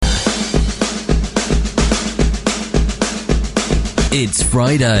It's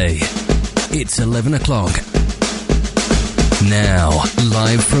Friday. It's 11 o'clock. Now,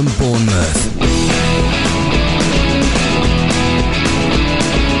 live from Bournemouth.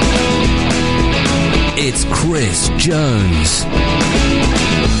 It's Chris Jones.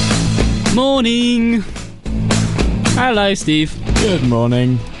 Morning. Hello, Steve. Good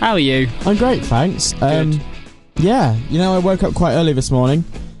morning. How are you? I'm great, thanks. Good. Yeah, I woke up quite early this morning,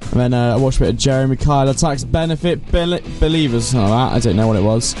 and then I watched a bit of Jeremy Kyle Tax Benefit Believers, something like that. I don't know what it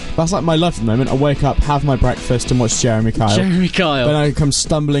was. That's like my life at the moment. I wake up, have my breakfast, and watch Jeremy Kyle. Jeremy Kyle. Then I come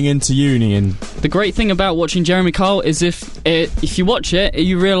stumbling into uni, and The great thing about watching Jeremy Kyle is if you watch it,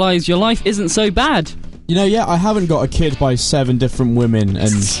 you realise your life isn't so bad. I haven't got a kid by 7 different women,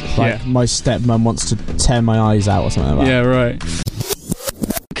 and my stepmom wants to tear my eyes out or something like that. Yeah, right.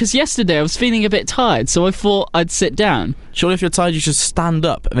 Because yesterday I was feeling a bit tired, so I thought I'd sit down. Surely if you're tired you should stand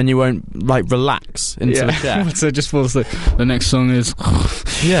up and then you won't, relax into the chair. So just fall asleep. The next song is...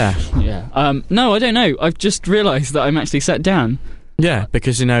 Yeah. Yeah. No, I don't know. I've just realised that I'm actually sat down. Yeah,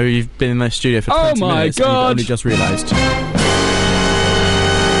 because, you've been in the studio for 20 minutes God. and you've only just realised.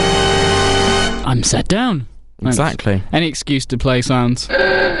 I'm sat down. Thanks. Exactly. Any excuse to play sounds.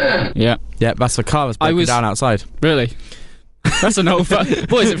 Yeah. Yeah, that's the car that's broken down outside. Really? That's an old...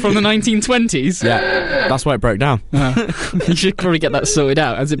 What, is it from the 1920s? Yeah, that's why it broke down. You should probably get that sorted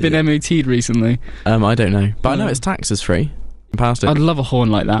out. Has it been MOT'd recently? I don't know. But I know it's taxes free. I'm past it. I'd love a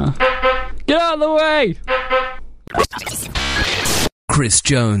horn like that. Get out of the way! Chris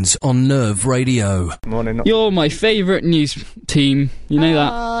Jones on Nerve Radio. Morning. You're my favourite news team. You know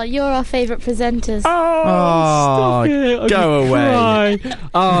that? Oh, you're our favourite presenters. Oh, stop it. Go away.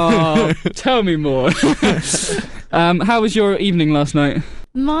 Oh, tell me more. How was your evening last night?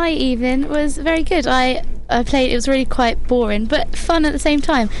 My evening was very good. I played, it was really quite boring, but fun at the same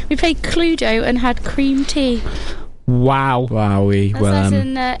time. We played Cluedo and had cream tea. Wow. Wowie. That's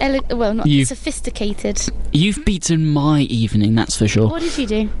not sophisticated. You've beaten my evening, that's for sure. What did you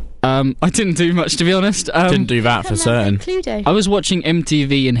do? I didn't do much, to be honest. Didn't do that for certain. Cluedo. I was watching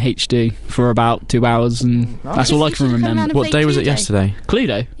MTV in HD for about 2 hours, and that's all I can remember. What day was it yesterday?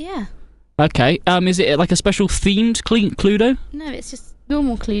 Cluedo? Yeah. Okay. Is it like a special themed Cluedo? No, it's just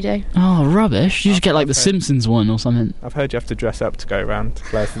normal Cluedo. Oh, rubbish. You should get like the Simpsons one or something. I've heard you have to dress up to go around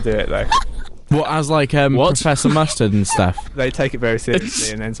players to do it, though. What, as Professor Mustard and stuff? They take it very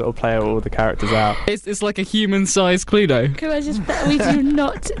seriously and then sort of play all the characters out. It's like a human-sized Cluedo. Can I just... We do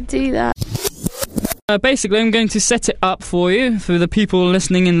not do that. Basically, I'm going to set it up for you, for the people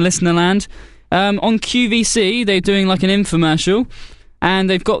listening in Listenerland. On QVC, they're doing like an infomercial, and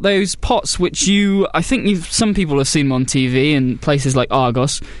they've got those pots which some people have seen them on TV in places like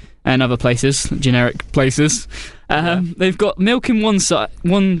Argos and other places, generic places. They've got milk in one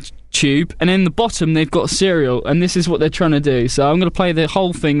tube, and in the bottom they've got cereal, and this is what they're trying to do. So I'm going to play the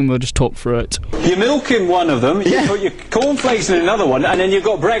whole thing and we'll just talk through it. Your milk in one of them, you put your cornflakes in another one, and then you've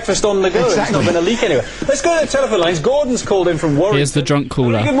got breakfast on the go. Exactly. It's not going to leak anywhere. Let's go to the telephone lines. Gordon's called in from Warrington. Here's the drunk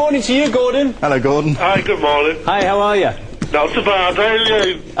caller. Good morning to you, Gordon. Hello, Gordon. Hi, good morning. Hi, how are you? Not so bad, how are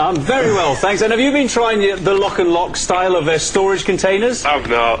you? I'm very well, thanks. And have you been trying the lock and lock style of storage containers? I've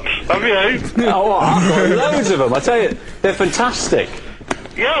not. Have you? Oh, I've got loads of them. I tell you, they're fantastic.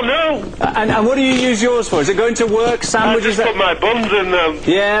 Yeah, no. And what do you use yours for? Is it going to work? Sandwiches? I just put my buns in them.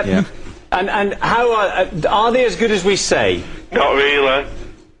 Yeah. And how are they as good as we say? Not really.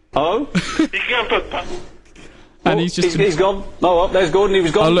 Oh? You can't put... And he's gone. Oh, well, there's Gordon. He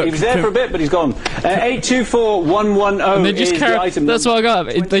was gone. Look, he was there for a bit, but he's gone. 824-110 is the item. That's what I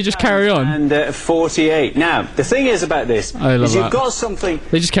got. They just carry on. And 48. Now, the thing is about this is you've got something...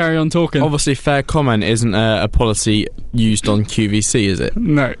 They just carry on talking. Obviously, fair comment isn't a policy used on QVC, is it?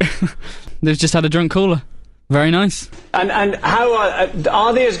 No. They've just had a drunk caller. Very nice. And how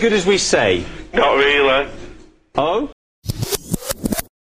are they as good as we say? Not really. Oh?